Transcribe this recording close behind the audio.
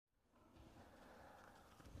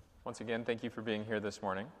Once again, thank you for being here this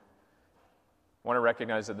morning. I want to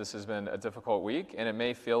recognize that this has been a difficult week, and it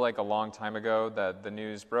may feel like a long time ago that the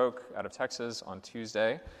news broke out of Texas on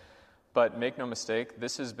Tuesday, but make no mistake,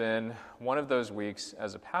 this has been one of those weeks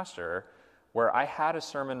as a pastor where I had a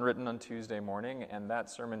sermon written on Tuesday morning, and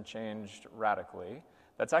that sermon changed radically.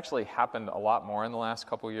 That's actually happened a lot more in the last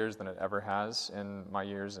couple years than it ever has in my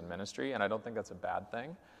years in ministry, and I don't think that's a bad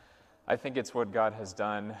thing. I think it's what God has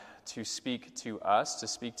done to speak to us, to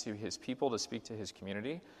speak to his people, to speak to his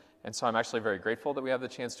community. And so I'm actually very grateful that we have the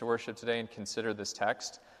chance to worship today and consider this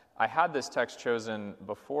text. I had this text chosen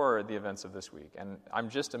before the events of this week, and I'm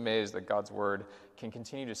just amazed that God's word can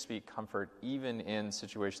continue to speak comfort even in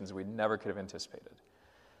situations we never could have anticipated.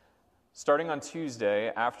 Starting on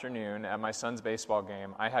Tuesday afternoon at my son's baseball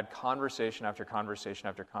game, I had conversation after conversation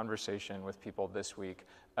after conversation with people this week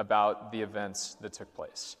about the events that took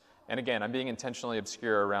place. And again, I'm being intentionally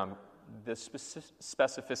obscure around the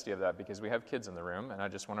specificity of that because we have kids in the room, and I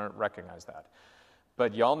just want to recognize that.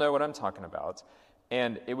 But y'all know what I'm talking about.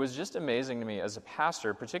 And it was just amazing to me as a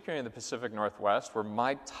pastor, particularly in the Pacific Northwest, where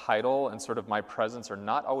my title and sort of my presence are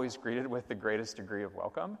not always greeted with the greatest degree of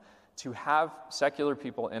welcome, to have secular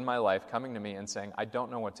people in my life coming to me and saying, I don't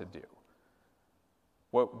know what to do.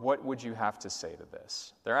 What would you have to say to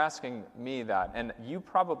this? They're asking me that, and you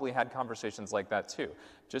probably had conversations like that too.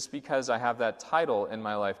 Just because I have that title in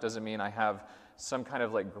my life doesn't mean I have some kind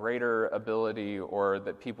of like greater ability or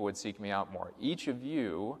that people would seek me out more. Each of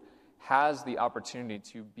you has the opportunity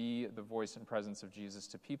to be the voice and presence of Jesus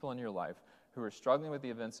to people in your life who are struggling with the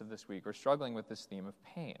events of this week or struggling with this theme of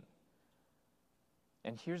pain.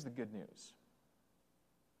 And here's the good news.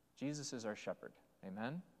 Jesus is our shepherd.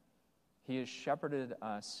 Amen? He has shepherded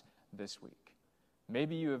us this week.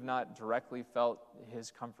 Maybe you have not directly felt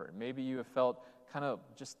his comfort. Maybe you have felt kind of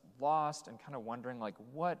just lost and kind of wondering like,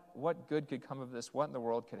 what good could come of this? What in the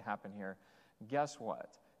world could happen here? Guess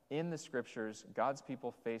what? In the scriptures, God's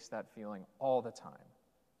people face that feeling all the time.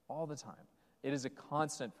 All the time. It is a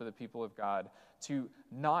constant for the people of God to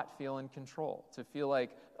not feel in control, to feel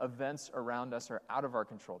like events around us are out of our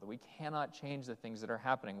control, that we cannot change the things that are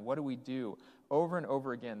happening. What do we do? Over and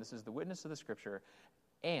over again, this is the witness of the scripture,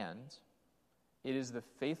 and it is the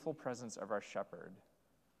faithful presence of our shepherd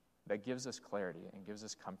that gives us clarity and gives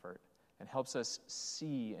us comfort and helps us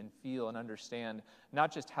see and feel and understand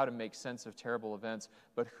not just how to make sense of terrible events,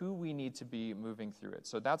 but who we need to be moving through it.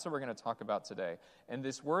 So that's what we're going to talk about today. And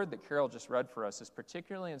this word that Carol just read for us is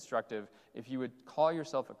particularly instructive if you would call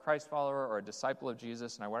yourself a Christ follower or a disciple of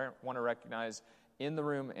Jesus. And I want to recognize in the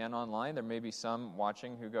room and online, there may be some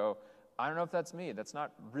watching who go, I don't know if that's me. That's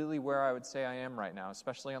not really where I would say I am right now,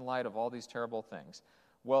 especially in light of all these terrible things.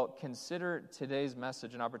 Well, consider today's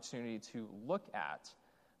message an opportunity to look at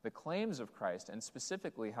the claims of Christ, and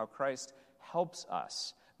specifically how Christ helps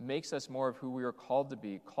us, makes us more of who we are called to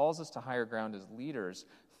be, calls us to higher ground as leaders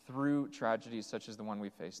through tragedies such as the one we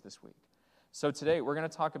faced this week. So today, we're going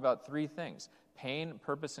to talk about three things: pain,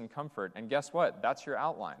 purpose, and comfort. And guess what? That's your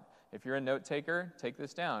outline. If you're a note taker, take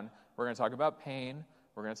this down. We're going to talk about pain,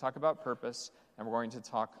 we're going to talk about purpose, and we're going to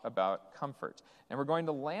talk about comfort. And we're going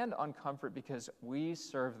to land on comfort because we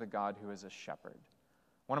serve the God who is a shepherd.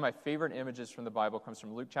 One of my favorite images from the Bible comes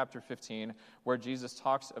from Luke chapter 15, where Jesus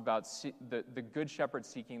talks about the good shepherd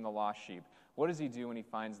seeking the lost sheep. What does he do when he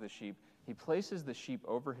finds the sheep? He places the sheep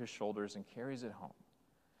over his shoulders and carries it home.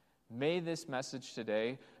 May this message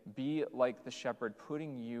today be like the shepherd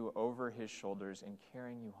putting you over his shoulders and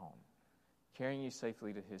carrying you home, carrying you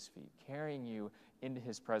safely to his feet, carrying you into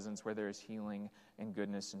his presence where there is healing and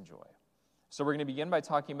goodness and joy. So we're going to begin by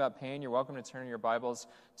talking about pain. You're welcome to turn your Bibles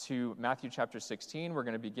to Matthew chapter 16. We're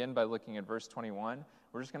going to begin by looking at verse 21.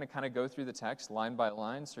 We're just going to kind of go through the text line by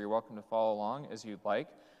line, so you're welcome to follow along as you'd like.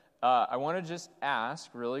 I want to just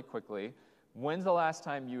ask really quickly, when's the last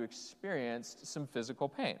time you experienced some physical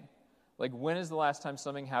pain? Like, when is the last time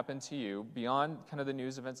something happened to you, beyond kind of the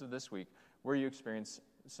news events of this week, where you experienced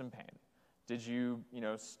some pain? Did you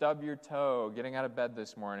stub your toe getting out of bed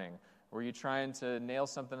this morning? Were you trying to nail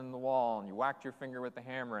something in the wall and you whacked your finger with the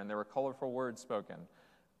hammer and there were colorful words spoken?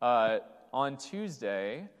 On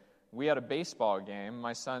Tuesday, we had a baseball game.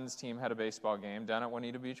 My son's team had a baseball game down at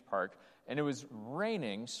Juanita Beach Park, and it was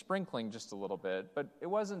raining, sprinkling just a little bit, but it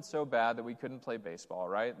wasn't so bad that we couldn't play baseball,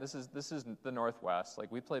 right? This is the Northwest.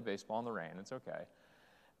 Like, we play baseball in the rain. It's okay.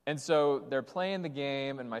 And so they're playing the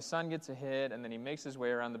game, and my son gets a hit, and then he makes his way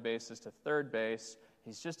around the bases to third base.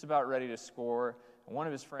 He's just about ready to score. One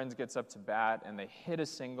of his friends gets up to bat, and they hit a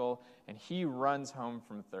single, and he runs home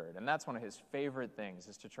from third. And that's one of his favorite things,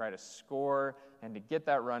 is to try to score and to get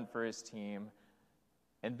that run for his team.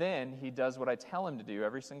 And then he does what I tell him to do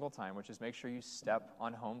every single time, which is make sure you step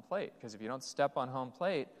on home plate. Because if you don't step on home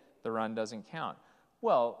plate, the run doesn't count.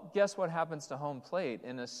 Well, guess what happens to home plate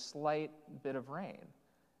in a slight bit of rain?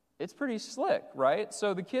 It's pretty slick, right?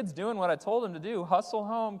 So the kid's doing what I told him to do. Hustle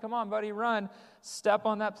home. Come on, buddy, run. Step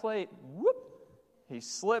on that plate. Whoop. He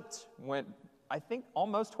slipped, went, I think,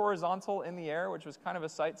 almost horizontal in the air, which was kind of a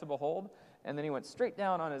sight to behold. And then he went straight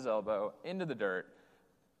down on his elbow into the dirt.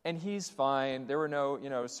 And he's fine. There were no,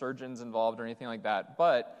 surgeons involved or anything like that.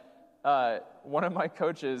 But one of my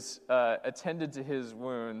coaches attended to his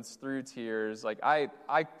wounds through tears. Like, I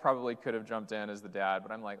probably could have jumped in as the dad,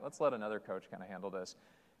 but I'm like, let's let another coach kind of handle this.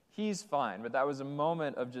 He's fine, but that was a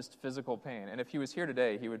moment of just physical pain. And if he was here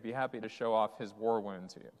today, he would be happy to show off his war wound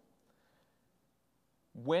to you.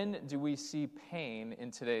 When do we see pain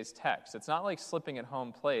in today's text? It's not like slipping at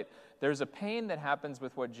home plate. There's a pain that happens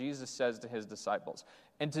with what Jesus says to his disciples.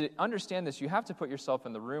 And to understand this, you have to put yourself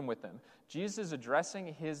in the room with them. Jesus is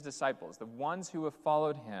addressing his disciples, the ones who have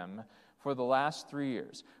followed him for the last 3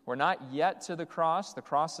 years. We're not yet to the cross. The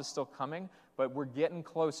cross is still coming, but we're getting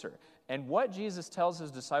closer. And what Jesus tells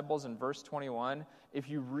his disciples in verse 21, if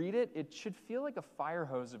you read it, it should feel like a fire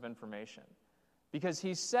hose of information. Because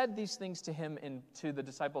he said these things to the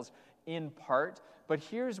disciples in part, but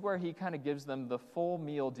here's where he kind of gives them the full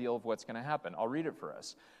meal deal of what's going to happen. I'll read it for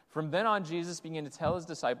us. From then on, Jesus began to tell his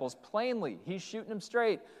disciples plainly, he's shooting them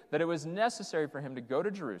straight, that it was necessary for him to go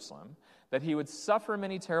to Jerusalem, that he would suffer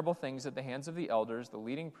many terrible things at the hands of the elders, the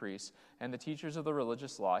leading priests, and the teachers of the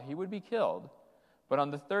religious law. He would be killed, but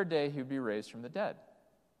on the third day he would be raised from the dead.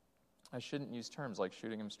 I shouldn't use terms like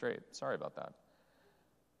shooting him straight. Sorry about that.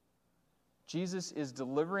 Jesus is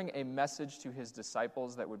delivering a message to his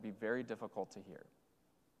disciples that would be very difficult to hear.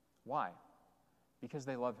 Why? Because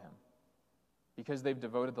they love him. Because they've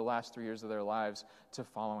devoted the last 3 years of their lives to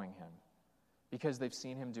following him. Because they've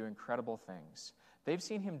seen him do incredible things. They've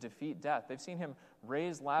seen him defeat death. They've seen him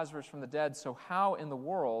raise Lazarus from the dead. So how in the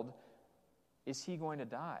world is he going to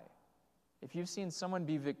die? If you've seen someone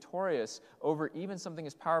be victorious over even something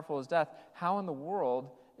as powerful as death, how in the world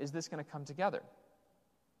is this going to come together?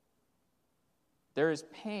 There is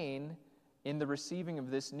pain in the receiving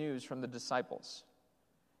of this news from the disciples.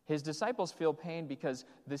 His disciples feel pain because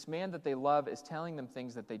this man that they love is telling them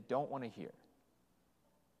things that they don't want to hear.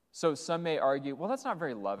 So some may argue, well, that's not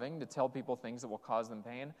very loving to tell people things that will cause them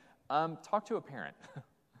pain. Talk to a parent.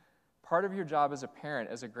 Part of your job as a parent,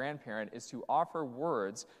 as a grandparent, is to offer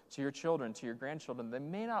words to your children, to your grandchildren. They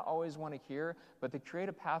may not always want to hear, but they create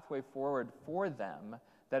a pathway forward for them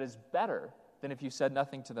that is better than if you said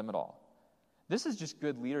nothing to them at all. This is just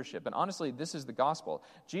good leadership, and honestly, this is the gospel.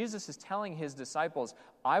 Jesus is telling his disciples,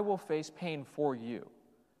 I will face pain for you.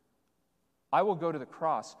 I will go to the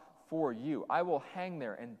cross for you. I will hang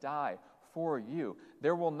there and die for you.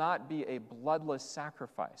 There will not be a bloodless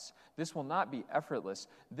sacrifice. This will not be effortless.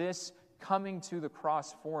 This coming to the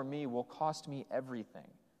cross for me will cost me everything.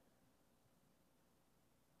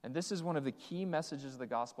 And this is one of the key messages of the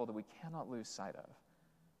gospel that we cannot lose sight of.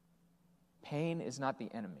 Pain is not the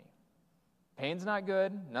enemy. Pain's not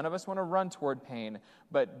good. None of us want to run toward pain.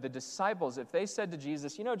 But the disciples, if they said to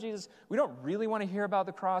Jesus, Jesus, we don't really want to hear about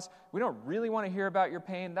the cross. We don't really want to hear about your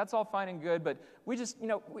pain. That's all fine and good, but we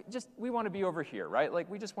want to be over here, right? Like,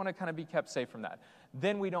 we just want to kind of be kept safe from that.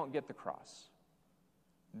 Then we don't get the cross.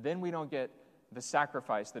 Then we don't get the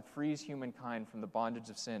sacrifice that frees humankind from the bondage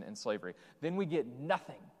of sin and slavery. Then we get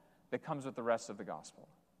nothing that comes with the rest of the gospel.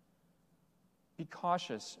 Be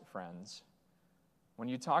cautious, friends, when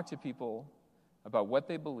you talk to people about what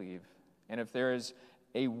they believe, and if there is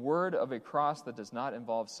a word of a cross that does not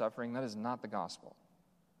involve suffering, that is not the gospel.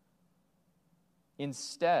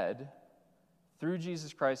 Instead, through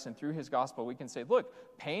Jesus Christ and through his gospel, we can say, look,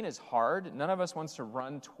 pain is hard. None of us wants to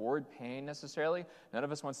run toward pain necessarily. None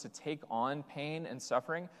of us wants to take on pain and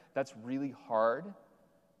suffering. That's really hard,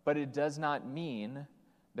 but it does not mean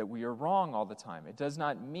that we are wrong all the time. It does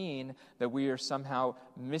not mean that we are somehow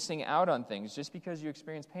missing out on things. Just because you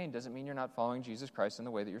experience pain doesn't mean you're not following Jesus Christ in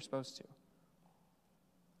the way that you're supposed to.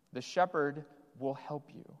 The shepherd will help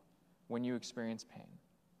you when you experience pain.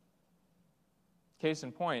 Case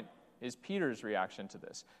in point is Peter's reaction to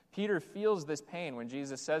this. Peter feels this pain when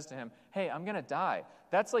Jesus says to him, hey, I'm going to die.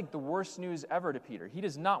 That's like the worst news ever to Peter. He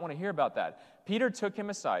does not want to hear about that. Peter took him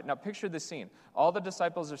aside. Now picture this scene. All the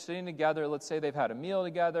disciples are sitting together. Let's say they've had a meal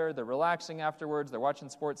together. They're relaxing afterwards. They're watching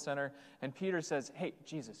Sports Center. And Peter says, hey,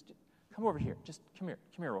 Jesus, come over here. Just come here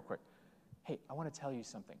real quick. Hey, I want to tell you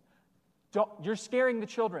something. You're scaring the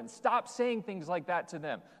children. Stop saying things like that to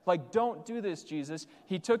them. Like, don't do this, Jesus.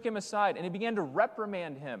 He took him aside and he began to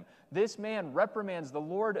reprimand him. This man reprimands the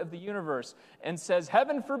Lord of the universe and says,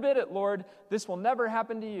 heaven forbid it, Lord. This will never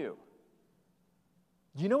happen to you.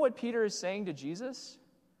 You know what Peter is saying to Jesus?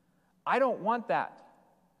 I don't want that.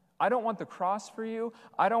 I don't want the cross for you.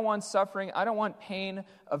 I don't want suffering. I don't want pain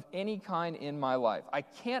of any kind in my life. I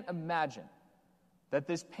can't imagine that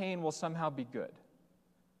this pain will somehow be good.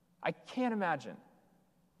 I can't imagine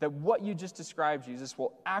that what you just described, Jesus,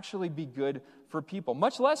 will actually be good for people,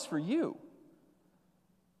 much less for you.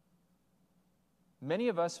 Many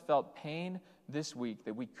of us felt pain this week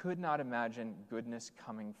that we could not imagine goodness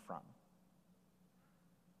coming from.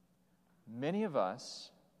 Many of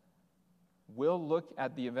us will look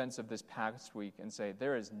at the events of this past week and say,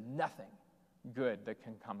 there is nothing good that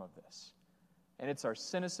can come of this. And it's our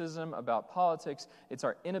cynicism about politics. It's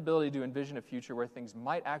our inability to envision a future where things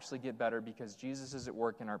might actually get better because Jesus is at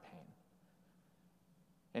work in our pain.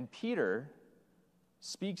 And Peter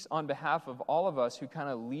speaks on behalf of all of us who kind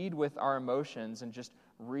of lead with our emotions and just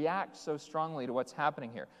react so strongly to what's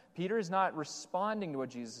happening here. Peter is not responding to what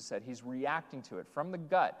Jesus said. He's reacting to it from the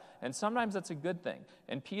gut. And sometimes that's a good thing.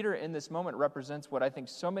 And Peter in this moment represents what I think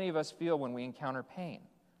so many of us feel when we encounter pain.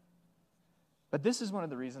 But this is one of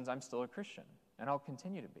the reasons I'm still a Christian, and I'll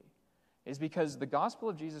continue to be, is because the gospel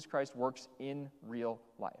of Jesus Christ works in real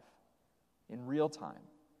life, in real time,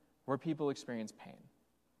 where people experience pain,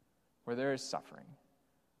 where there is suffering,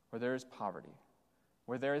 where there is poverty,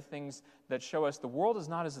 where there are things that show us the world is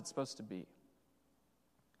not as it's supposed to be.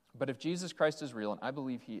 But if Jesus Christ is real, and I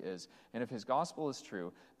believe he is, and if his gospel is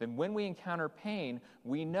true, then when we encounter pain,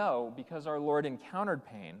 we know, because our Lord encountered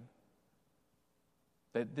pain,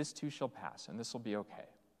 that this too shall pass, and this will be okay.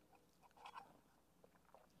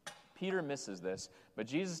 Peter misses this, but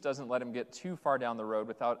Jesus doesn't let him get too far down the road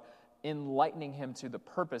without enlightening him to the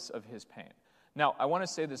purpose of his pain. Now, I want to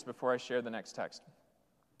say this before I share the next text.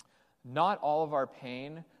 Not all of our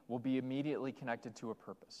pain will be immediately connected to a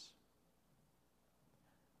purpose.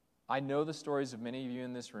 I know the stories of many of you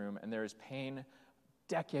in this room, and there is pain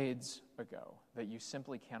decades ago that you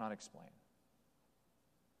simply cannot explain.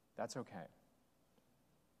 That's okay.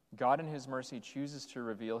 God in his mercy chooses to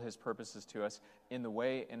reveal his purposes to us in the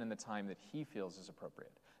way and in the time that he feels is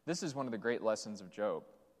appropriate. This is one of the great lessons of Job.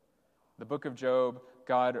 The book of Job,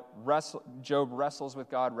 Job wrestles with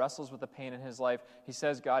God, wrestles with the pain in his life. He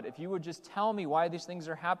says, God, if you would just tell me why these things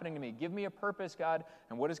are happening to me, give me a purpose, God.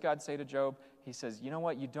 And what does God say to Job? He says, you know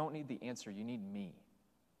what? You don't need the answer. You need me.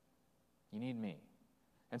 You need me.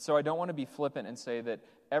 And so I don't want to be flippant and say that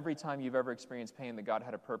every time you've ever experienced pain that God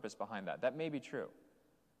had a purpose behind that. That may be true.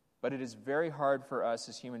 But it is very hard for us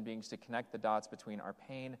as human beings to connect the dots between our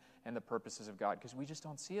pain and the purposes of God because we just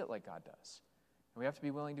don't see it like God does. And we have to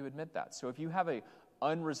be willing to admit that. So if you have a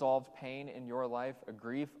unresolved pain in your life, a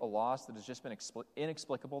grief, a loss that has just been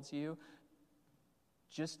inexplicable to you,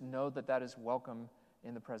 just know that that is welcome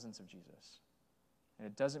in the presence of Jesus. And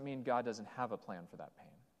it doesn't mean God doesn't have a plan for that pain.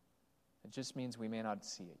 It just means we may not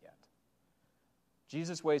see it yet.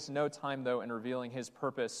 Jesus wastes no time, though, in revealing his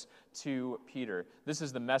purpose to Peter. This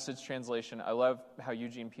is the Message translation. I love how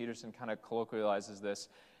Eugene Peterson kind of colloquializes this.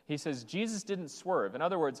 He says, Jesus didn't swerve. In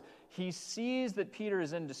other words, he sees that Peter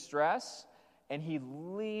is in distress, and he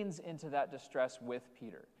leans into that distress with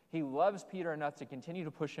Peter. He loves Peter enough to continue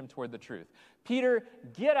to push him toward the truth. Peter,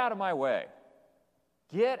 get out of my way.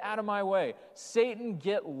 Get out of my way. Satan,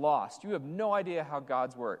 get lost. You have no idea how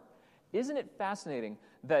God's work. Isn't it fascinating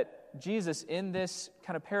that Jesus, in this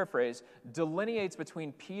kind of paraphrase, delineates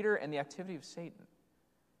between Peter and the activity of Satan?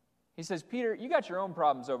 He says, Peter, you got your own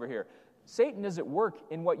problems over here. Satan is at work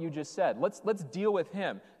in what you just said. Let's deal with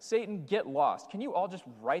him. Satan, get lost. Can you all just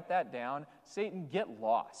write that down? Satan, get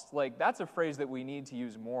lost. Like, that's a phrase that we need to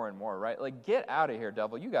use more and more, right? Like, get out of here,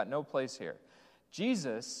 devil. You got no place here.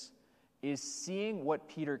 Jesus is seeing what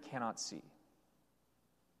Peter cannot see.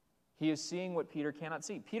 He is seeing what Peter cannot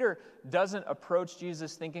see. Peter doesn't approach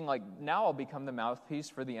Jesus thinking like, now I'll become the mouthpiece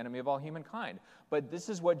for the enemy of all humankind. But this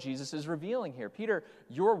is what Jesus is revealing here. Peter,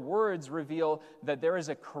 your words reveal that there is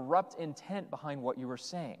a corrupt intent behind what you are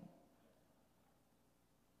saying.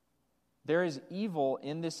 There is evil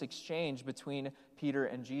in this exchange between Peter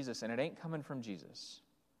and Jesus, and it ain't coming from Jesus.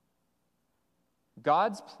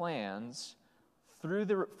 God's plans for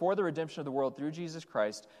the redemption of the world through Jesus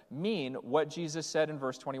Christ mean what Jesus said in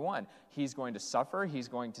verse 21. He's going to suffer, he's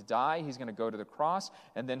going to die, he's going to go to the cross,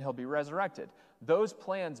 and then he'll be resurrected. Those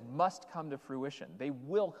plans must come to fruition. They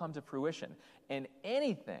will come to fruition. And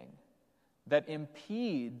anything that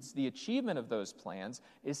impedes the achievement of those plans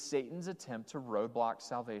is Satan's attempt to roadblock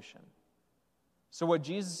salvation. So what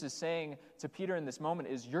Jesus is saying to Peter in this moment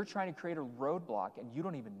is, you're trying to create a roadblock and you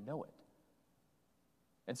don't even know it.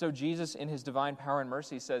 And so Jesus, in his divine power and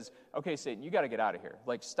mercy, says, okay, Satan, you got to get out of here.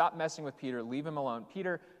 Like, stop messing with Peter. Leave him alone.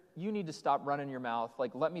 Peter, you need to stop running your mouth.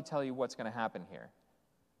 Like, let me tell you what's going to happen here.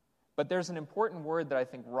 But there's an important word that I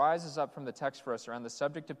think rises up from the text for us around the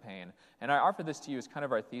subject of pain. And I offer this to you as kind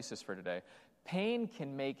of our thesis for today. Pain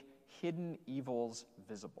can make hidden evils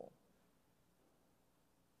visible.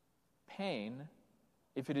 Pain,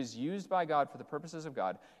 if it is used by God for the purposes of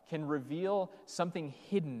God, can reveal something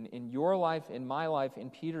hidden in your life, in my life, in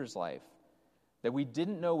Peter's life, that we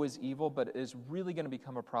didn't know was evil, but is really going to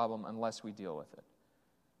become a problem unless we deal with it.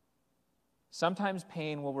 Sometimes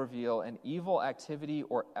pain will reveal an evil activity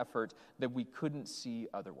or effort that we couldn't see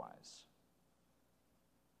otherwise.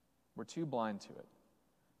 We're too blind to it.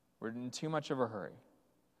 We're in too much of a hurry.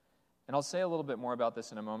 And I'll say a little bit more about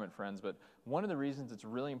this in a moment, friends, but one of the reasons it's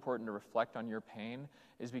really important to reflect on your pain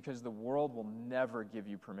is because the world will never give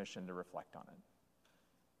you permission to reflect on it.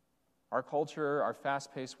 Our culture, our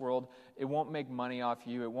fast-paced world, it won't make money off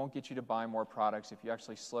you. It won't get you to buy more products if you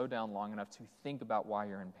actually slow down long enough to think about why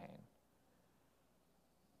you're in pain.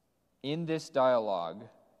 In this dialogue,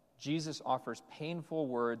 Jesus offers painful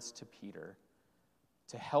words to Peter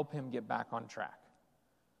to help him get back on track.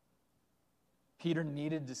 Peter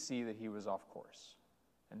needed to see that he was off course.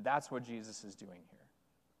 And that's what Jesus is doing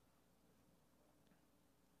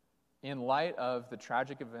here. In light of the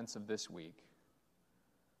tragic events of this week,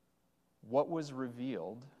 what was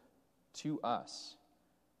revealed to us,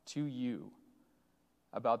 to you,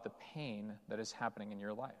 about the pain that is happening in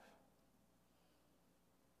your life?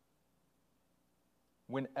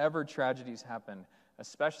 Whenever tragedies happen,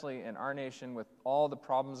 especially in our nation with all the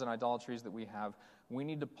problems and idolatries that we have, we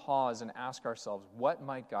need to pause and ask ourselves, what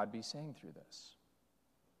might God be saying through this?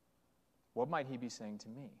 What might he be saying to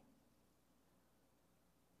me?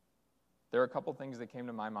 There are a couple things that came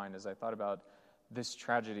to my mind as I thought about this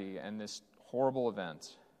tragedy and this horrible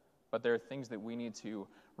event, but there are things that we need to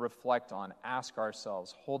reflect on, ask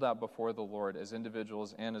ourselves, hold out before the Lord as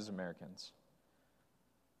individuals and as Americans.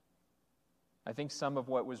 I think some of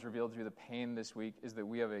what was revealed through the pain this week is that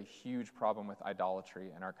we have a huge problem with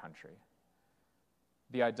idolatry in our country.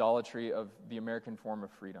 The idolatry of the American form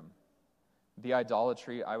of freedom. The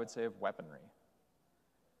idolatry, I would say, of weaponry.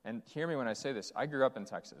 And hear me when I say this. I grew up in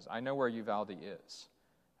Texas. I know where Uvalde is.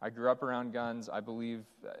 I grew up around guns. I believe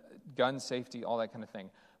gun safety, all that kind of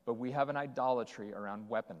thing. But we have an idolatry around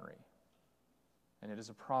weaponry. And it is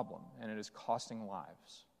a problem, and it is costing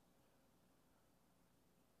lives.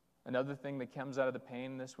 Another thing that comes out of the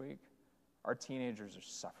pain this week, our teenagers are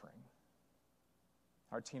suffering.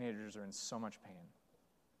 Our teenagers are in so much pain.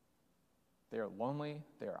 They are lonely,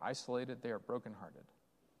 they are isolated, they are brokenhearted.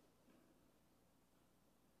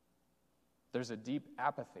 There's a deep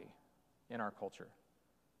apathy in our culture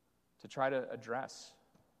to try to address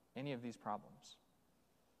any of these problems.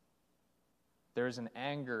 There is an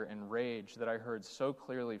anger and rage that I heard so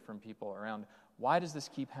clearly from people around, why does this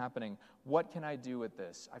keep happening? What can I do with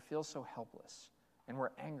this? I feel so helpless. And we're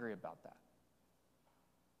angry about that.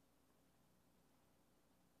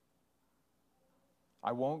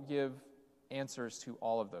 I won't give answers to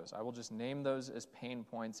all of those. I will just name those as pain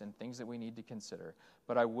points and things that we need to consider.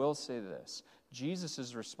 But I will say this.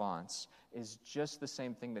 Jesus' response is just the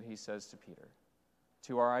same thing that he says to Peter.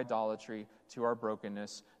 To our idolatry, to our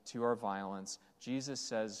brokenness, to our violence, Jesus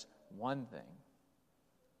says one thing,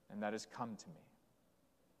 and that is, come to me.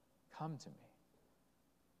 Come to me.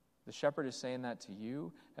 The shepherd is saying that to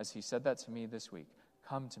you as he said that to me this week.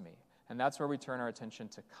 Come to me. And that's where we turn our attention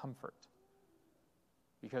to comfort.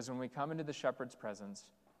 Because when we come into the shepherd's presence,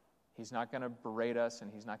 he's not going to berate us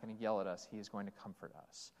and he's not going to yell at us. He is going to comfort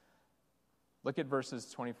us. Look at verses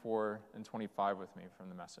 24 and 25 with me from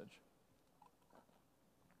the Message.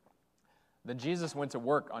 Then Jesus went to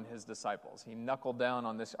work on his disciples. He knuckled down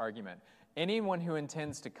on this argument. Anyone who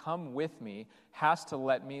intends to come with me has to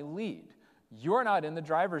let me lead. You're not in the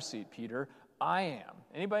driver's seat, Peter. I am.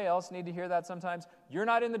 Anybody else need to hear that sometimes? You're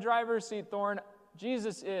not in the driver's seat, Thorne.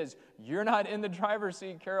 Jesus is. You're not in the driver's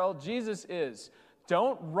seat, Carol. Jesus is.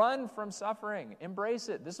 Don't run from suffering. Embrace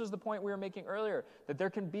it. This was the point we were making earlier, that there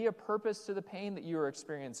can be a purpose to the pain that you are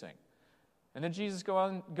experiencing. And then Jesus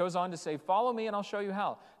goes on to say, follow me and I'll show you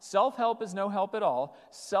how. Self-help is no help at all.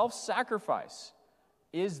 Self-sacrifice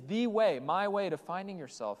is the way, my way to finding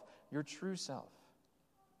yourself, your true self.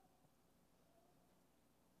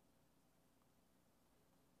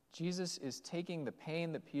 Jesus is taking the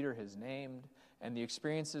pain that Peter has named and the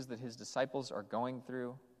experiences that his disciples are going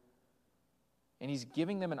through, and he's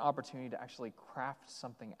giving them an opportunity to actually craft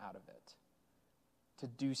something out of it, to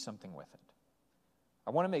do something with it. I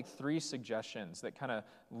want to make 3 suggestions that kind of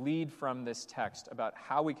lead from this text about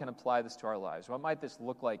how we can apply this to our lives. What might this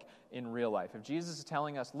look like in real life? If Jesus is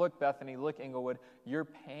telling us, look, Bethany, look, Inglewood, your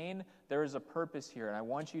pain, there is a purpose here, and I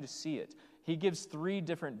want you to see it. He gives 3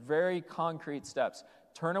 different, very concrete steps.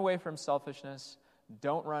 Turn away from selfishness,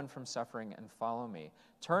 don't run from suffering, and follow me.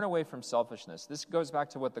 Turn away from selfishness. This goes back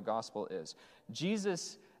to what the gospel is.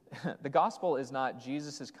 The gospel is not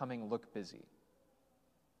Jesus is coming, look busy.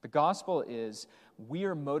 The gospel is we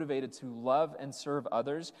are motivated to love and serve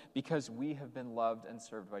others because we have been loved and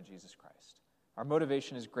served by Jesus Christ. Our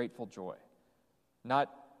motivation is grateful joy,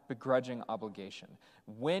 not begrudging obligation.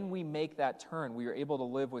 When we make that turn, we are able to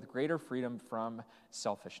live with greater freedom from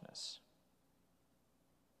selfishness.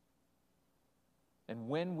 And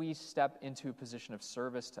when we step into a position of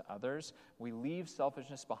service to others, we leave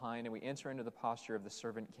selfishness behind and we enter into the posture of the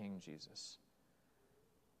servant King Jesus.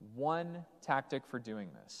 One tactic for doing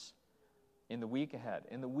this in the weeks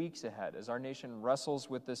ahead, as our nation wrestles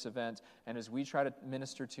with this event and as we try to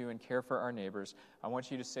minister to and care for our neighbors, I want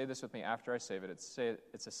you to say this with me after I say it.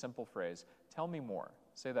 It's a simple phrase. Tell me more.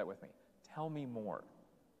 Say that with me. Tell me more.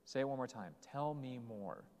 Say it one more time. Tell me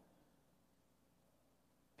more.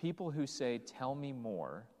 People who say, tell me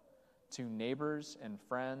more, to neighbors and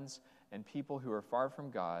friends and people who are far from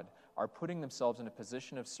God are putting themselves in a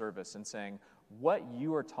position of service and saying, what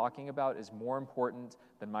you are talking about is more important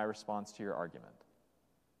than my response to your argument,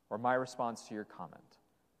 or my response to your comment,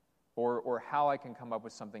 or how I can come up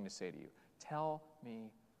with something to say to you. Tell me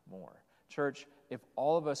more. Church, if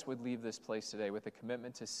all of us would leave this place today with a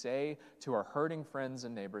commitment to say to our hurting friends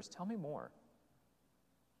and neighbors, tell me more,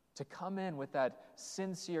 to come in with that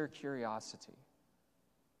sincere curiosity,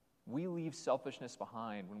 we leave selfishness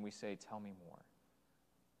behind when we say, tell me more.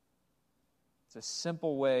 It's a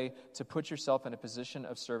simple way to put yourself in a position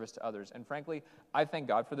of service to others. And frankly, I thank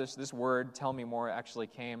God for this. This word, tell me more, actually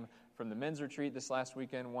came from the men's retreat this last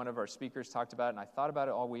weekend. One of our speakers talked about it, and I thought about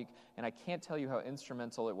it all week, and I can't tell you how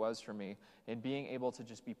instrumental it was for me in being able to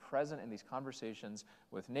just be present in these conversations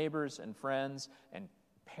with neighbors and friends and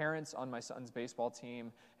parents on my son's baseball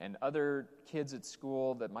team and other kids at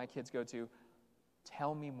school that my kids go to.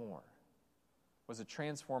 Tell me more was a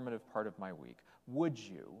transformative part of my week. Would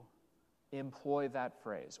you employ that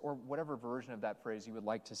phrase, or whatever version of that phrase you would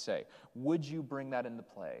like to say? Would you bring that into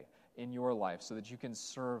play in your life so that you can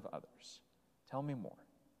serve others? Tell me more.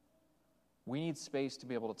 We need space to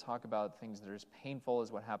be able to talk about things that are as painful as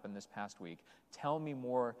what happened this past week. Tell me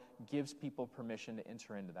more gives people permission to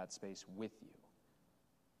enter into that space with you.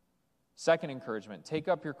 Second encouragement, take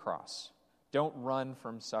up your cross. Don't run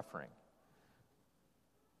from suffering.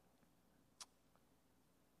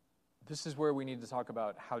 This is where we need to talk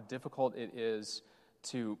about how difficult it is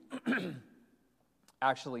to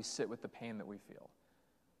actually sit with the pain that we feel.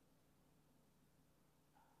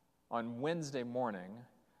 On Wednesday morning,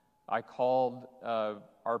 I called I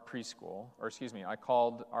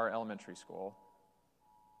called our elementary school.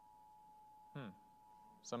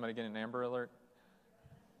 Somebody get an Amber Alert?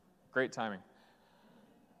 Great timing.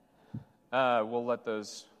 We'll let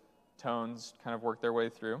those tones kind of work their way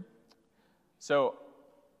through. So,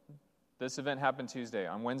 this event happened Tuesday.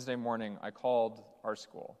 On Wednesday morning, I called our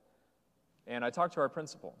school. And I talked to our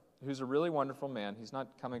principal, who's a really wonderful man. He's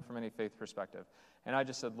not coming from any faith perspective. And I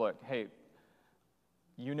just said, look, hey,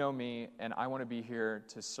 you know me, and I want to be here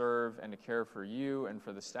to serve and to care for you and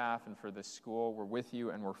for the staff and for this school. We're with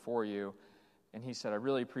you and we're for you. And he said, I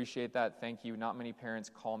really appreciate that. Thank you. Not many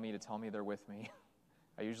parents call me to tell me they're with me.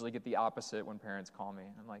 I usually get the opposite when parents call me.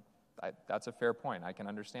 I'm like, that's a fair point. I can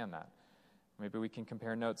understand that. Maybe we can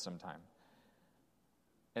compare notes sometime.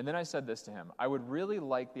 And then I said this to him. I would really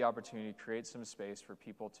like the opportunity to create some space for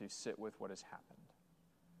people to sit with what has happened.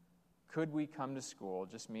 Could we come to school,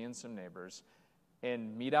 just me and some neighbors,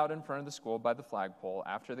 and meet out in front of the school by the flagpole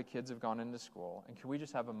after the kids have gone into school, and could we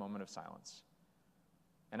just have a moment of silence?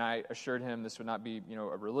 And I assured him this would not be, a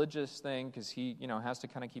religious thing, because he, has to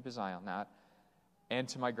kind of keep his eye on that. And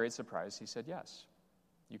to my great surprise, he said, yes,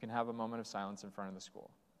 you can have a moment of silence in front of the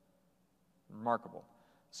school. Remarkable.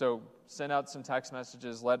 So sent out some text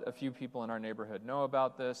messages, let a few people in our neighborhood know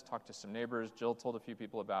about this, talked to some neighbors. Jill told a few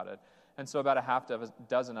people about it. And so about a half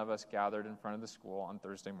dozen of us gathered in front of the school on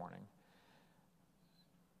Thursday morning.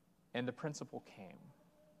 And the principal came.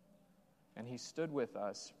 And he stood with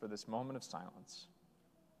us for this moment of silence.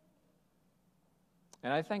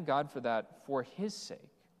 And I thank God for that for his sake.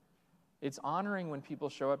 It's honoring when people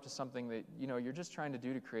show up to something that, you're just trying to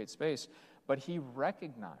do to create space. But he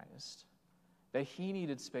recognized that he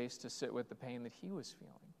needed space to sit with the pain that he was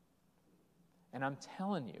feeling. And I'm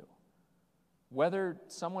telling you, whether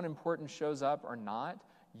someone important shows up or not,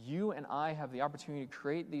 You and I have the opportunity to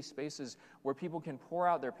create these spaces where people can pour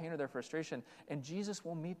out their pain or their frustration, and Jesus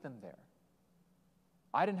will meet them there.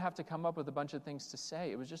 I didn't have to come up with a bunch of things to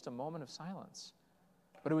say. It was just a moment of silence.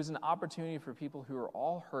 But it was an opportunity for people who are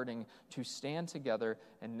all hurting to stand together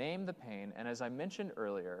and name the pain. And as I mentioned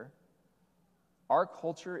earlier, our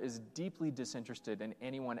culture is deeply disinterested in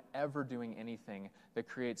anyone ever doing anything that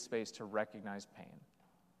creates space to recognize pain.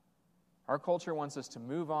 Our culture wants us to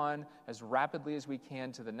move on as rapidly as we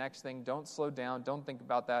can to the next thing. Don't slow down. Don't think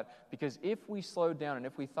about that. Because if we slowed down and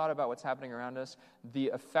if we thought about what's happening around us,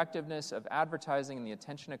 the effectiveness of advertising and the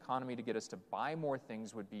attention economy to get us to buy more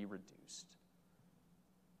things would be reduced.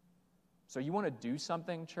 So you want to do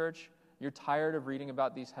something, church? You're tired of reading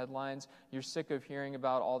about these headlines. You're sick of hearing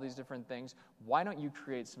about all these different things. Why don't you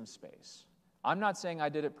create some space? I'm not saying I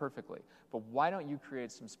did it perfectly, but why don't you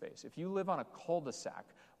create some space? If you live on a cul-de-sac,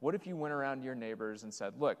 what if you went around to your neighbors and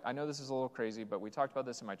said, look, I know this is a little crazy, but we talked about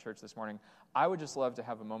this in my church this morning. I would just love to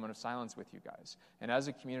have a moment of silence with you guys, and as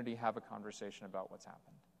a community, have a conversation about what's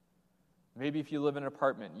happened. Maybe if you live in an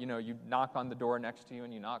apartment, you knock on the door next to you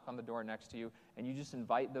and you knock on the door next to you, and you just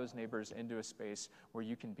invite those neighbors into a space where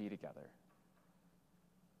you can be together.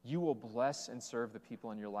 You will bless and serve the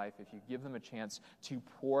people in your life if you give them a chance to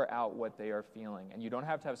pour out what they are feeling. And you don't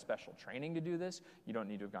have to have special training to do this. You don't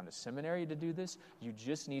need to have gone to seminary to do this. You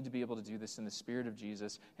just need to be able to do this in the Spirit of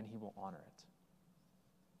Jesus, and He will honor it.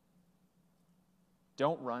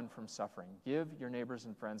 Don't run from suffering. Give your neighbors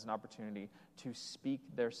and friends an opportunity to speak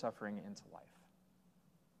their suffering into life.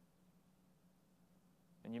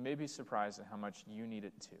 And you may be surprised at how much you need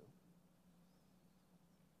it too.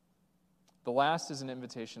 The last is an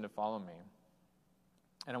invitation to follow me.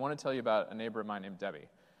 And I want to tell you about a neighbor of mine named Debbie.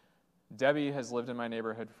 Debbie has lived in my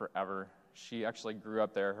neighborhood forever. She actually grew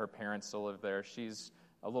up there. Her parents still live there. She's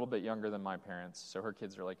a little bit younger than my parents, so her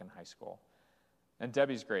kids are like in high school. And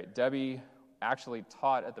Debbie's great. Debbie actually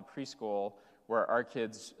taught at the preschool where our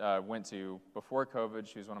kids went to before COVID.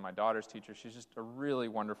 She was one of my daughter's teachers. She's just a really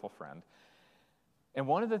wonderful friend. And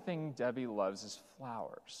one of the things Debbie loves is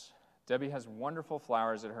flowers. Debbie has wonderful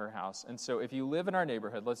flowers at her house. And so if you live in our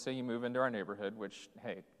neighborhood, let's say you move into our neighborhood, which,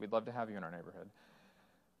 hey, we'd love to have you in our neighborhood,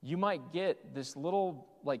 you might get this little,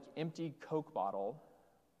 empty Coke bottle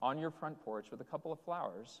on your front porch with a couple of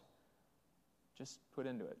flowers just put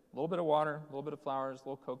into it. A little bit of water, a little bit of flowers, a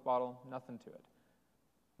little Coke bottle, nothing to it.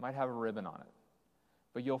 Might have a ribbon on it.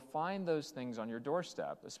 But you'll find those things on your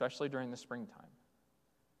doorstep, especially during the springtime.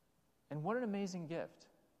 And what an amazing gift.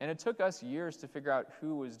 And it took us years to figure out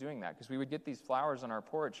who was doing that, because we would get these flowers on our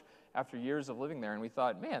porch after years of living there, and we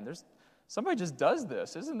thought, man, somebody just does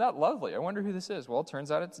this. Isn't that lovely? I wonder who this is. Well, it turns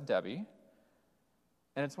out it's Debbie.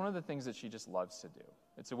 And it's one of the things that she just loves to do.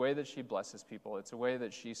 It's a way that she blesses people. It's a way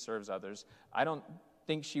that she serves others. I don't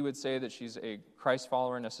think she would say that she's a Christ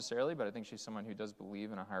follower necessarily, but I think she's someone who does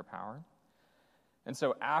believe in a higher power. And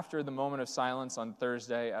so after the moment of silence on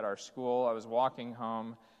Thursday at our school, I was walking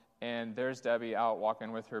home, and there's Debbie out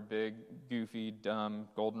walking with her big, goofy, dumb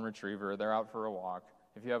golden retriever. They're out for a walk.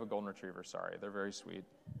 If you have a golden retriever, sorry, they're very sweet.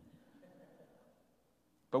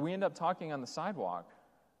 But we end up talking on the sidewalk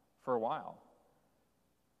for a while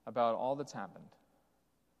about all that's happened.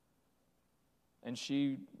 And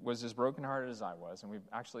she was as brokenhearted as I was, and we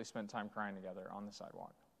actually spent time crying together on the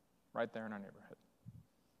sidewalk, right there in our neighborhood.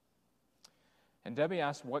 And Debbie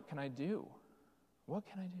asked, what can I do? What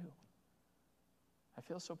can I do? I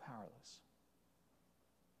feel so powerless.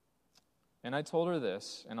 And I told her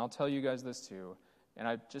this, and I'll tell you guys this too, and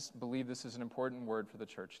I just believe this is an important word for the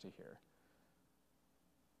church to hear.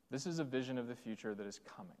 This is a vision of the future that is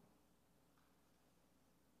coming.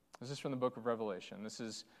 This is from the book of Revelation. This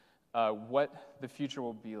is what the future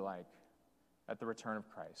will be like at the return of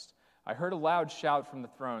Christ. I heard a loud shout from the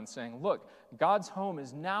throne saying, look, God's home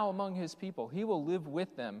is now among his people. He will live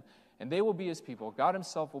with them, and they will be his people. God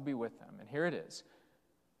himself will be with them. And here it is.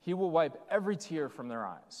 He will wipe every tear from their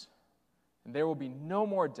eyes, and there will be no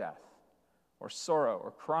more death or sorrow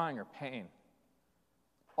or crying or pain.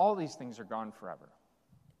 All these things are gone forever.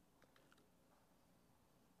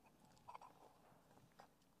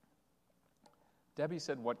 Debbie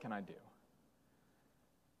said, what can I do?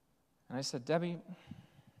 And I said, Debbie,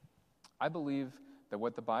 I believe that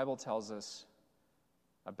what the Bible tells us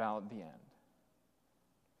about the end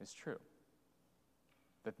is true.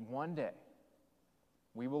 That one day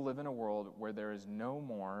we will live in a world where there is no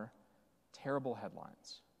more terrible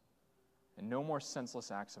headlines and no more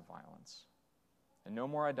senseless acts of violence and no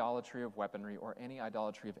more idolatry of weaponry or any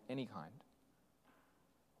idolatry of any kind.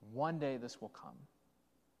 One day this will come.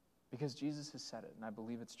 Because Jesus has said it, and I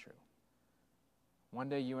believe it's true. One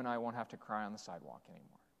day you and I won't have to cry on the sidewalk anymore.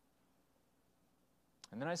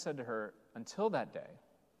 And then I said to her, until that day,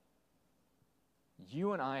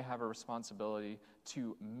 you and I have a responsibility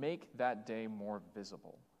to make that day more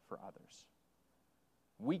visible for others.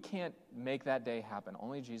 We can't make that day happen.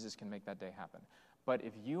 Only Jesus can make that day happen. But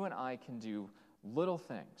if you and I can do little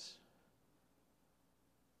things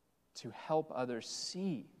to help others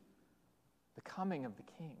see the coming of the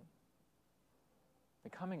King, the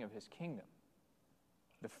coming of his kingdom,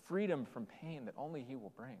 the freedom from pain that only he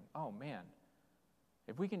will bring, oh man,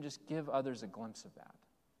 if we can just give others a glimpse of that,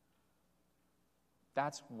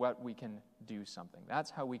 that's what we can do something. That's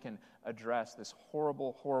how we can address this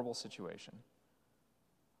horrible, horrible situation.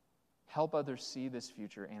 Help others see this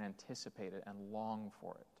future and anticipate it and long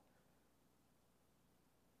for it.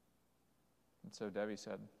 And so Debbie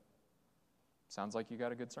said, sounds like you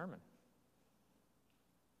got a good sermon.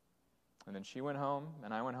 And then she went home,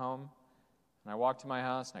 and I went home, and I walked to my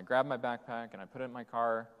house, and I grabbed my backpack, and I put it in my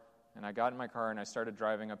car, and I got in my car, and I started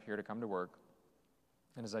driving up here to come to work.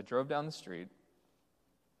 And as I drove down the street,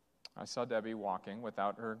 I saw Debbie walking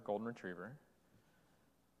without her golden retriever,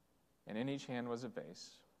 and in each hand was a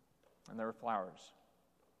vase, and there were flowers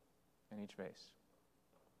in each vase.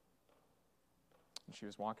 And she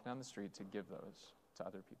was walking down the street to give those to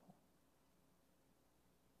other people.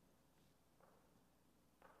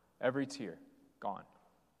 Every tear, gone.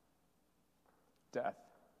 Death,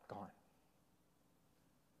 gone.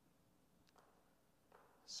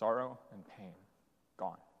 Sorrow and pain,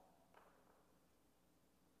 gone.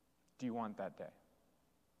 Do you want that day?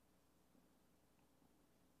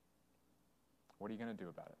 What are you going to do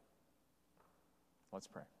about it? Let's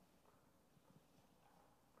pray.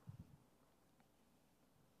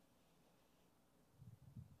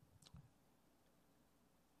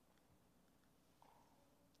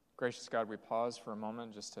 Gracious God, we pause for a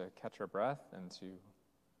moment just to catch our breath and to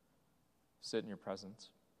sit in your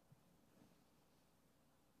presence.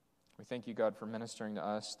 We thank you, God, for ministering to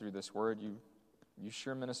us through this word. You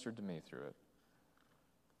sure ministered to me through it.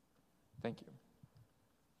 Thank you.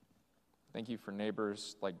 Thank you for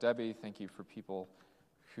neighbors like Debbie. Thank you for people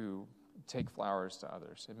who take flowers to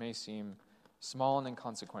others. It may seem small and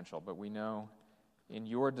inconsequential, but we know in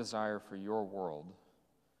your desire for your world,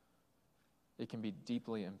 it can be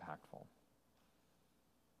deeply impactful.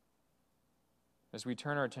 As we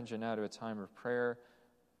turn our attention now to a time of prayer,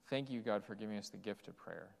 thank you, God, for giving us the gift of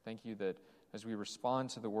prayer. Thank you that as we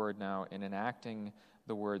respond to the word now in enacting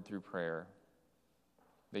the word through prayer,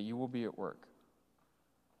 that you will be at work.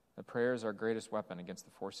 That prayer is our greatest weapon against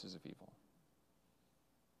the forces of evil.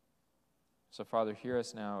 So, Father, hear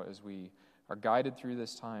us now as we are guided through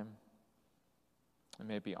this time, and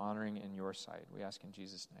may it be honoring in your sight. We ask in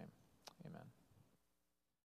Jesus' name. Amen.